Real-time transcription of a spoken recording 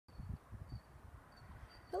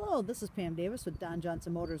Hello, this is Pam Davis with Don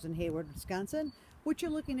Johnson Motors in Hayward, Wisconsin. What you're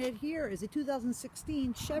looking at here is a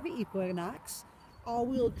 2016 Chevy Equinox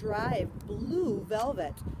all-wheel drive blue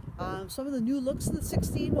velvet. Some of the new looks of the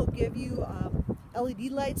 16 will give you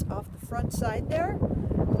LED lights off the front side there.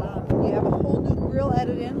 You have a whole new grille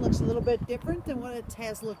added in. Looks a little bit different than what it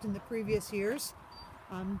has looked in the previous years.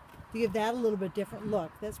 To give that a little bit different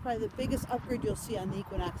look. That's probably the biggest upgrade you'll see on the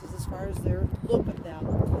Equinoxes as far as their look of them.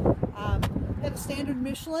 Have standard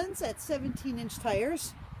Michelin's at 17-inch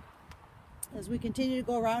tires. As we continue to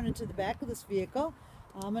go around into the back of this vehicle,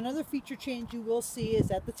 another feature change you will see is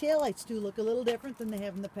that the taillights do look a little different than they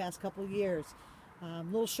have in the past couple of years. A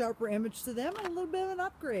little sharper image to them and a little bit of an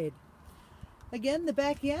upgrade. Again, the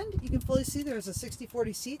back end, you can fully see there's a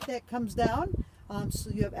 60/40 seat that comes down,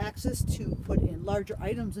 so you have access to put in larger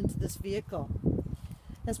items into this vehicle.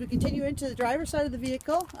 As we continue into the driver's side of the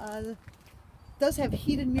vehicle, it does have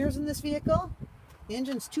heated mirrors in this vehicle. The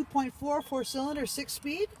engine's 2.4 4-cylinder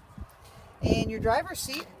 6-speed, and your driver's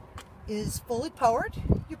seat is fully powered.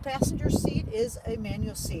 Your passenger seat is a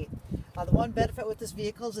manual seat. The one benefit with this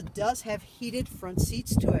vehicle is it does have heated front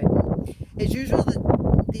seats to it. As usual,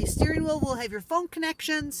 the steering wheel will have your phone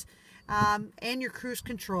connections and your cruise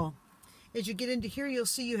control. As you get into here, you'll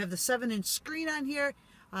see you have the 7-inch screen on here,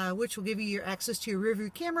 which will give you your access to your rear view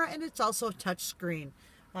camera, and it's also a touch screen.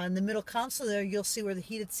 On the middle console there, you'll see where the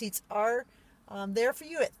heated seats are there for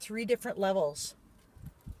you at 3 different levels.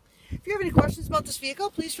 If you have any questions about this vehicle,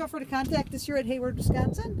 please feel free to contact us here at Hayward,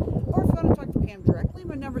 Wisconsin, or if you want to talk to Pam directly,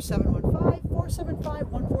 my number is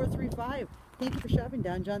 715-475-1435. Thank you for shopping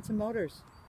Don Johnson Motors.